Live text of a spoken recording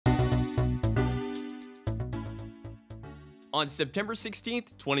On September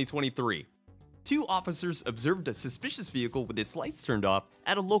 16th, 2023, two officers observed a suspicious vehicle with its lights turned off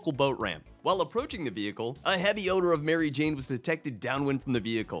at a local boat ramp. While approaching the vehicle, a heavy odor of Mary Jane was detected downwind from the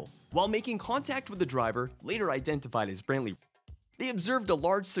vehicle. While making contact with the driver, later identified as Brantley, they observed a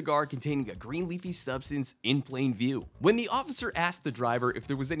large cigar containing a green leafy substance in plain view. When the officer asked the driver if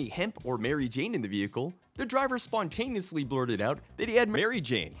there was any hemp or Mary Jane in the vehicle, the driver spontaneously blurted out that he had Mary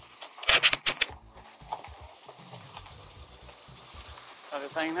Jane.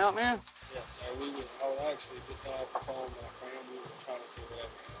 Just hanging out, man? Yes, sir. I was actually just got off the phone with my friend. We were trying to see whatever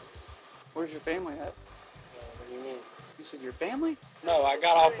happened. Where's your family at? What do you mean? You said your family? No, I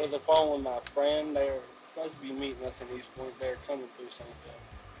got off of the phone with my friend. They were supposed to be meeting us in Eastpoint. They're coming through something.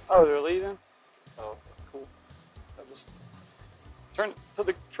 Oh, they're leaving? Oh, cool. I'll just put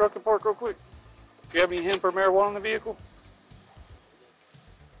the truck in park real quick. Do you have any hemp or marijuana in the vehicle?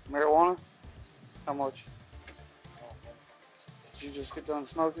 Marijuana? How much? Did you just get done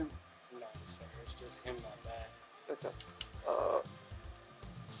smoking? No, sir. It's just in my bag. Okay.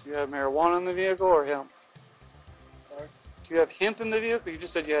 So you have marijuana in the vehicle or hemp? Sorry? Do you have hemp in the vehicle? You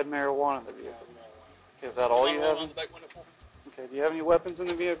just said you had marijuana in the vehicle. Okay, is that all you have? Okay, do you have any weapons in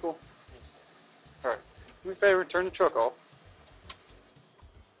the vehicle? Alright. Do me a favor, turn the truck off.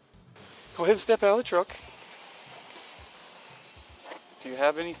 Go ahead and step out of the truck. Do you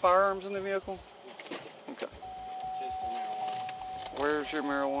have any firearms in the vehicle? Okay. Just the marijuana. Where's your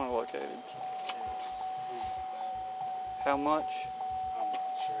marijuana located? How much? I'm not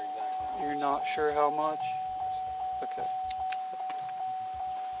sure exactly. You're not sure how much? Okay.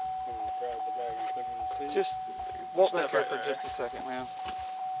 Can you grab the bag and put it in the seat? Just walk back here for just a second, man.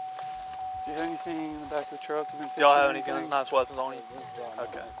 Do you have anything in the back of the truck? Y'all have any guns, knives, weapons on you?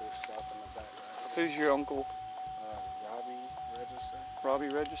 Okay. Who's your uncle? Robbie Register. Robbie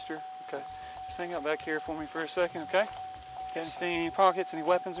Register? Okay. Just hang out back here for me for a second, okay? Got anything in your pockets, any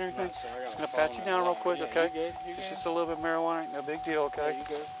weapons or anything? No, sir, Just gonna pat you down real quick, yeah, okay? You good? You It's good? just a little bit of marijuana, ain't no big deal, okay? Yeah, you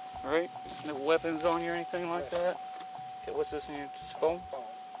good? Alright? Just no weapons on you or anything like that? Okay, what's this in your, just a phone?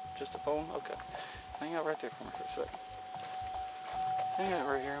 Just a phone? Okay. Hang out right there for me for a second. Hang out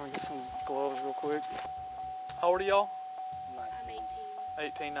right here, let me get some gloves real quick. How old are y'all? I'm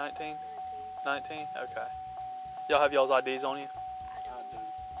 18. 18, 19? 19? Okay. Y'all have y'all's IDs on you? I do.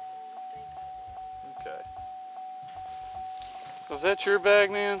 Okay. Is that your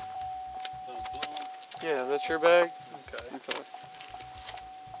bag, man? Yeah, that's your bag? Okay. Okay.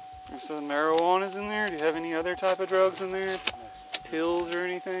 You said marijuana's in there? Do you have any other type of drugs in there? Pills or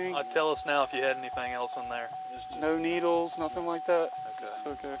anything? Tell us now if you had anything else in there. No needles, nothing like that?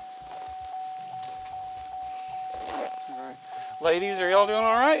 Okay. Okay. Alright. Ladies, are y'all doing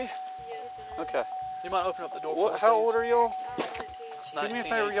alright? Yes, sir. Okay. You might open up the door What? for us, How please? old are y'all? I'm 19. Do me a 19,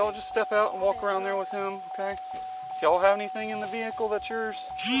 favor, y'all 18. just step out and walk around there with him, okay? Do y'all have anything in the vehicle that's yours?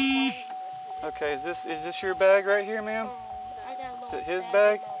 Okay, is this your bag right here, ma'am? I got a Is little it his in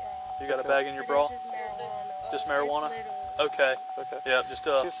bag? my bag. You got a bag in your bra? But it's just marijuana. Just marijuana? Just little. Okay. Okay. Yeah, just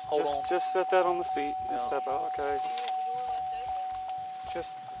hold on. Just set that on the seat and Yeah. step out, okay?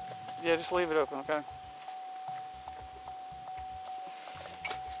 Just leave it open, okay?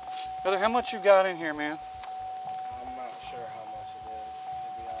 Brother, how much you got in here, man? I'm not sure how much it is,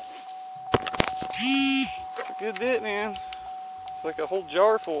 to be honest. It's a good bit, man. It's like a whole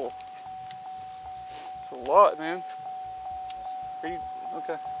jar full. It's a lot, man. Are you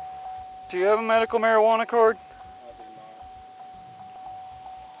okay? Do you have a medical marijuana card? I do not.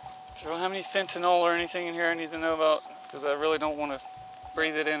 Do you don't have any fentanyl or anything in here I need to know about? Because I really don't want to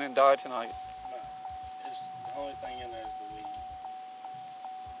breathe it in and die tonight. No. It's the only thing in there is the weed.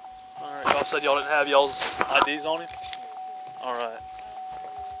 Alright, y'all said y'all didn't have y'all's IDs on you? Alright.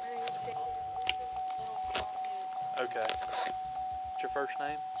 My name's Jaden. Okay. What's your first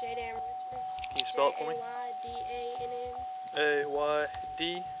name? Jaden Richards. Can you spell it for me? Jaydann. A-Y-D.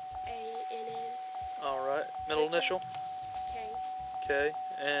 A-N-N. Alright. Middle initial? K. Okay.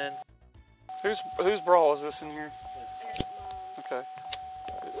 And Whose bra is this in here? That's mine. Okay.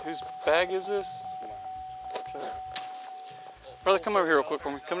 Whose bag is this? Okay. Brother, come over here real quick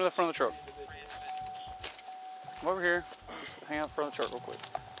for me. Come to the front of the truck. Come over here. Just hang out in front of the truck real quick.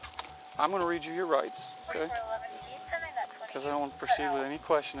 I'm going to read you your rights, okay? Because I don't want to proceed with any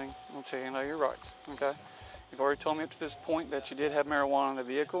questioning. I'm going to tell you now your rights, okay? You've already told me up to this point that you did have marijuana in the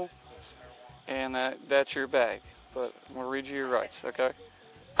vehicle, and that's your bag. But I'm going to read you your rights, okay?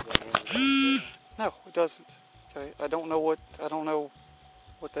 No, it doesn't. Okay, I don't know what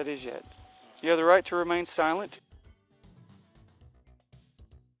that is yet. You have the right to remain silent.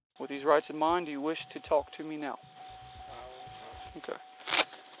 With these rights in mind, do you wish to talk to me now? Okay.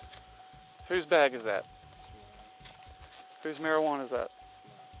 Whose bag is that? Whose marijuana is that?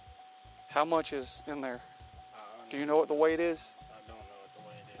 How much is in there? Do you know what the weight is? I don't know what the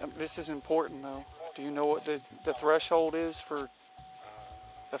weight is. This is important though. Do you know what the threshold is for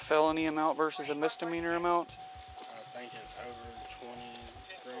a felony amount versus a misdemeanor amount? I think it's over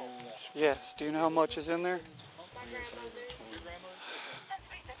 20 grams. Yes. Do you know how much is in there? I think it's over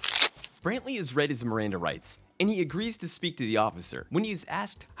 20. Brantley has read his Miranda rights, and he agrees to speak to the officer. When he is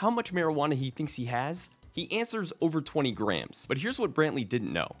asked how much marijuana he thinks he has, he answers over 20 grams. But here's what Brantley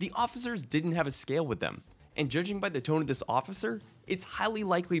didn't know. The officers didn't have a scale with them, and judging by the tone of this officer, it's highly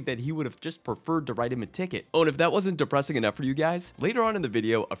likely that he would have just preferred to write him a ticket. Oh, and if that wasn't depressing enough for you guys, later on in the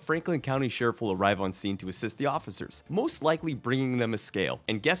video, a Franklin County sheriff will arrive on scene to assist the officers, most likely bringing them a scale.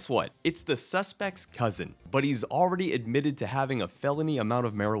 And guess what? It's the suspect's cousin, but he's already admitted to having a felony amount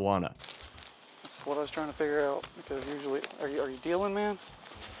of marijuana. That's what I was trying to figure out, because usually, are you dealing, man?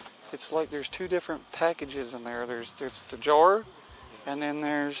 It's like there's two different packages in there. There's the jar, and then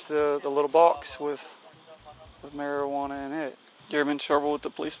there's the little box with marijuana in it. You ever been in trouble with the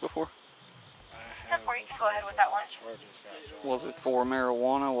police before? I have. Go ahead with that one. Charges got dropped. Was it for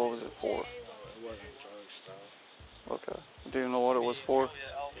marijuana? What was it for? No, it wasn't drug stuff. Okay. Do you know what it was for?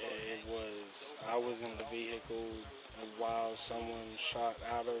 It was, I was in the vehicle while someone shot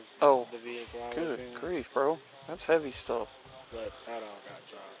out of the vehicle I was Good in. grief, bro. That's heavy stuff. But that all got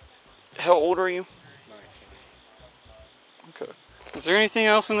dropped. How old are you? 19. Okay. Is there anything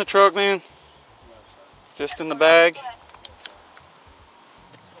else in the truck, man? Just in the bag?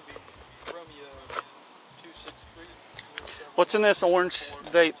 What's in this orange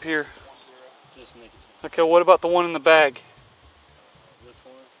vape here? Just nicotine. Okay, what about the one in the bag? Which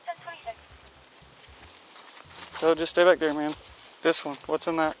one? Oh, just stay back there, man. This one, what's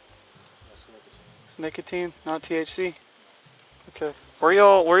in that? That's nicotine. It's nicotine, not THC? Okay. Where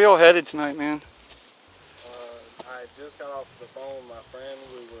y'all headed tonight, man? I just got off the phone with my friend.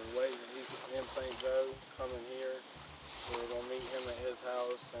 We were waiting. He's in St. Joe, coming here. We were going to meet him at his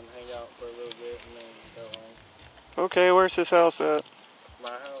house and hang out for a little bit and then go home. Okay, where's his house at? My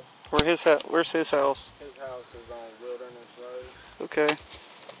house? Where's his house? His house is on Wilderness Road. Okay.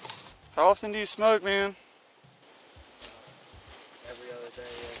 How often do you smoke, man? Every other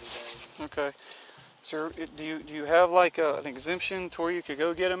day, every day. Okay. So do you have like an exemption to where you could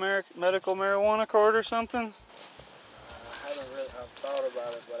go get a medical marijuana card or something? I've thought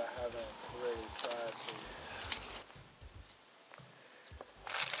about it, but I haven't really tried to.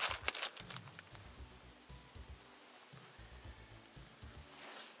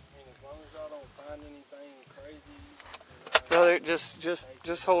 I mean, as long as y'all don't find anything crazy. Brother,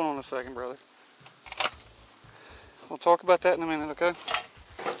 just hold on a second, brother. We'll talk about that in a minute, okay?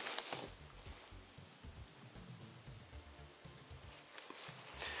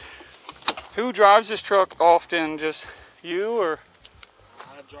 Who drives this truck often? Just you, or?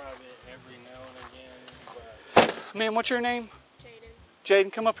 I drive it every now and again, but Man, what's your name? Jaden.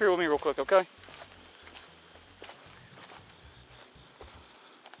 Jaden, come up here with me real quick, okay?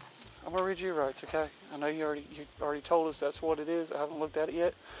 I'm gonna read you your rights, okay? I know you already told us that's what it is. I haven't looked at it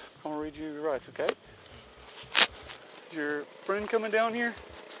yet. I'm gonna read you your rights, okay? Is your friend coming down here?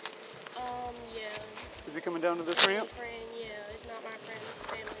 Yeah. Is he coming down to this ramp? Friend, yeah. It's not my friend, it's a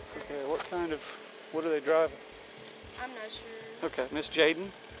family friend. Okay, what are they driving? I'm not sure. Okay, Miss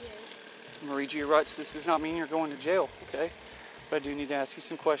Jaden, Yes. I'm gonna read you your rights. This does not mean you're going to jail, okay? But I do need to ask you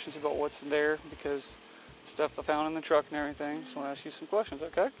some questions about what's there because stuff I found in the truck and everything. Just want to ask you some questions,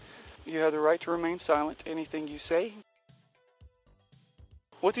 okay? You have the right to remain silent to anything you say.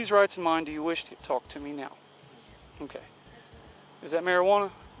 With these rights in mind, do you wish to talk to me now? Okay. Is that marijuana?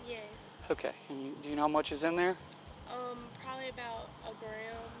 Yes. Okay. And do you know how much is in there? Probably about a gram.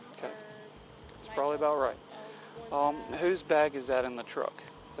 Okay. Or It's like probably about right. one bag. Whose bag is that in the truck?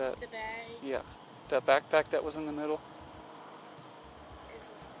 That, The bag yeah. That backpack that was in the middle? is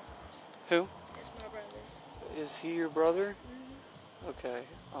my brother's. Who? It's my brother's. Is he your brother? Mm-hmm. Okay.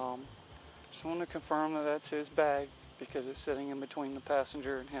 Just want to confirm that that's his bag because it's sitting in between the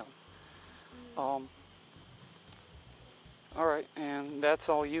passenger and him. Mm-hmm. All right, and that's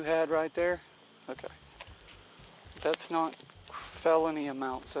all you had right there? Okay. That's not felony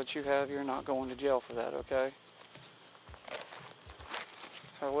amounts that you have. You're not going to jail for that, okay?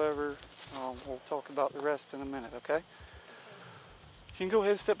 However, we'll talk about the rest in a minute, okay? You can go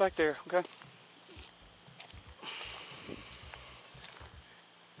ahead and step back there, okay?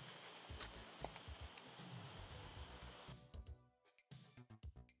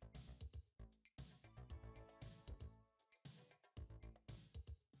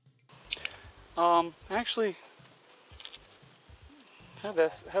 Actually, have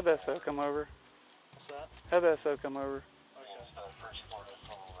that SO come over. What's that? Have that SO come over.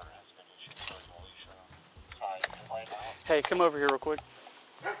 Hey, come over here real quick.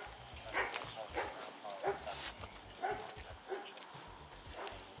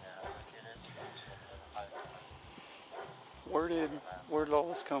 Where did all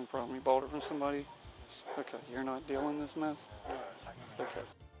this come from? You bought it from somebody? Okay, you're not dealing this mess? Okay.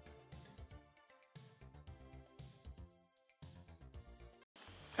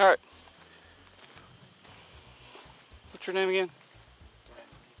 Alright. What's your name again?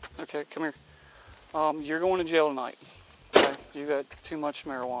 Okay, come here. You're going to jail tonight. Okay? You got too much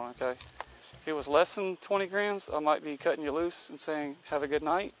marijuana, okay? If it was less than 20 grams, I might be cutting you loose and saying, have a good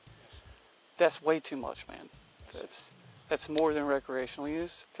night. That's way too much, man. That's more than recreational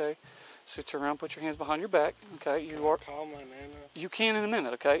use, okay? So turn around, put your hands behind your back, okay? You are. Call my nana. You can in a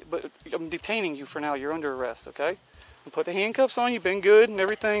minute, okay? But I'm detaining you for now. You're under arrest, okay? I'll put the handcuffs on. You've been good and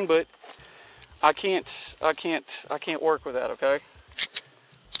everything, but I can't work with that, okay?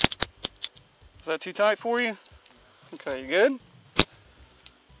 Is that too tight for you? Okay, you good?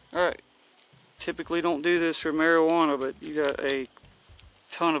 All right. Typically don't do this for marijuana, but you got a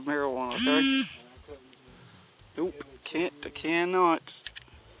ton of marijuana, okay? Nope, cannot.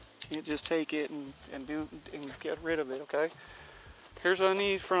 Can't just take it and get rid of it, okay? Here's what I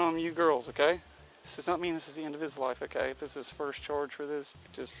need from you girls, okay? This does not mean this is the end of his life, okay? If this is first charge for this,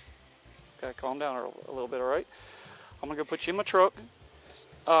 just, okay, calm down a little bit, all right? I'm gonna go put you in my truck.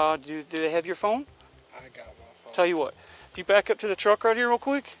 Do they have your phone? I got my phone. Tell you what, if you back up to the truck right here real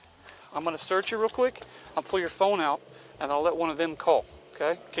quick, I'm gonna search you real quick. I'll pull your phone out and I'll let one of them call,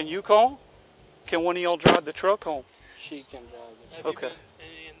 okay? Can you call? Can one of y'all drive the truck home? She can drive the Have Okay. you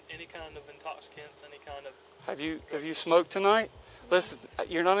been any kind of intoxicants, any kind of... Have you smoked tonight? Listen,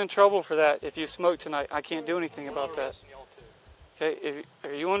 you're not in trouble for that. If you smoke tonight, I can't do anything about that. arresting y'all too. Okay,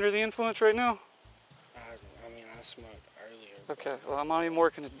 are you under the influence right now? I mean, I smoked earlier. Okay, well, I'm not even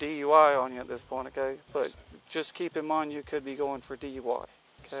working a DUI on you at this point, okay? But just keep in mind you could be going for DUI,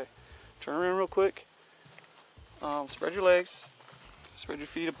 okay? Turn around real quick. Spread your legs. Spread your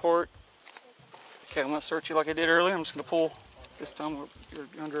feet apart. Okay, I'm going to search you like I did earlier. I'm just going to pull. This time you're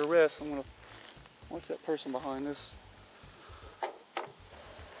under arrest. I'm going to watch that person behind this.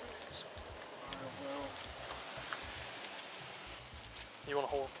 You want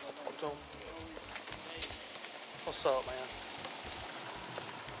to talk to him? What's up, man?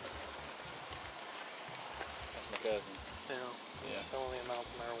 That's my cousin. Yeah. It's felony amounts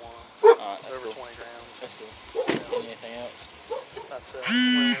of marijuana. Alright, that's Over cool. 20 grams. That's cool. Anything else? That's it.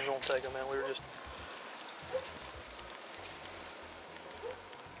 We were going to take him, man. We were just...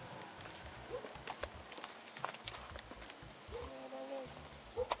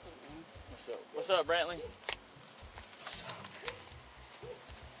 What's up, Brantley?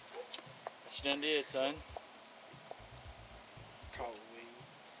 What you done did, son? Call weed.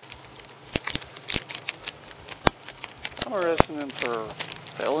 I'm arresting them for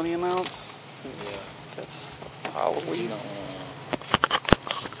felony amounts. That's pile of weed.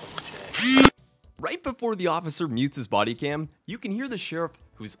 Right before the officer mutes his body cam, you can hear the sheriff,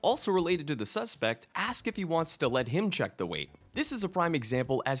 who's also related to the suspect, ask if he wants to let him check the weight. This is a prime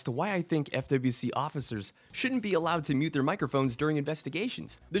example as to why I think FWC officers shouldn't be allowed to mute their microphones during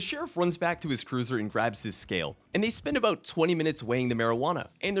investigations. The sheriff runs back to his cruiser and grabs his scale, and they spend about 20 minutes weighing the marijuana.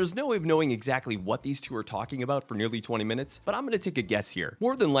 And there's no way of knowing exactly what these two are talking about for nearly 20 minutes, but I'm gonna take a guess here.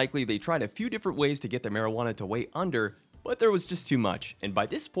 More than likely, they tried a few different ways to get the marijuana to weigh under, but there was just too much, and by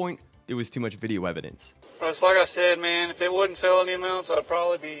this point, there was too much video evidence. Well, it's like I said, man, if it wasn't felony amounts, I'd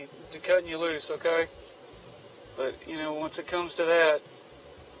probably be cutting you loose, okay? But, you know, once it comes to that,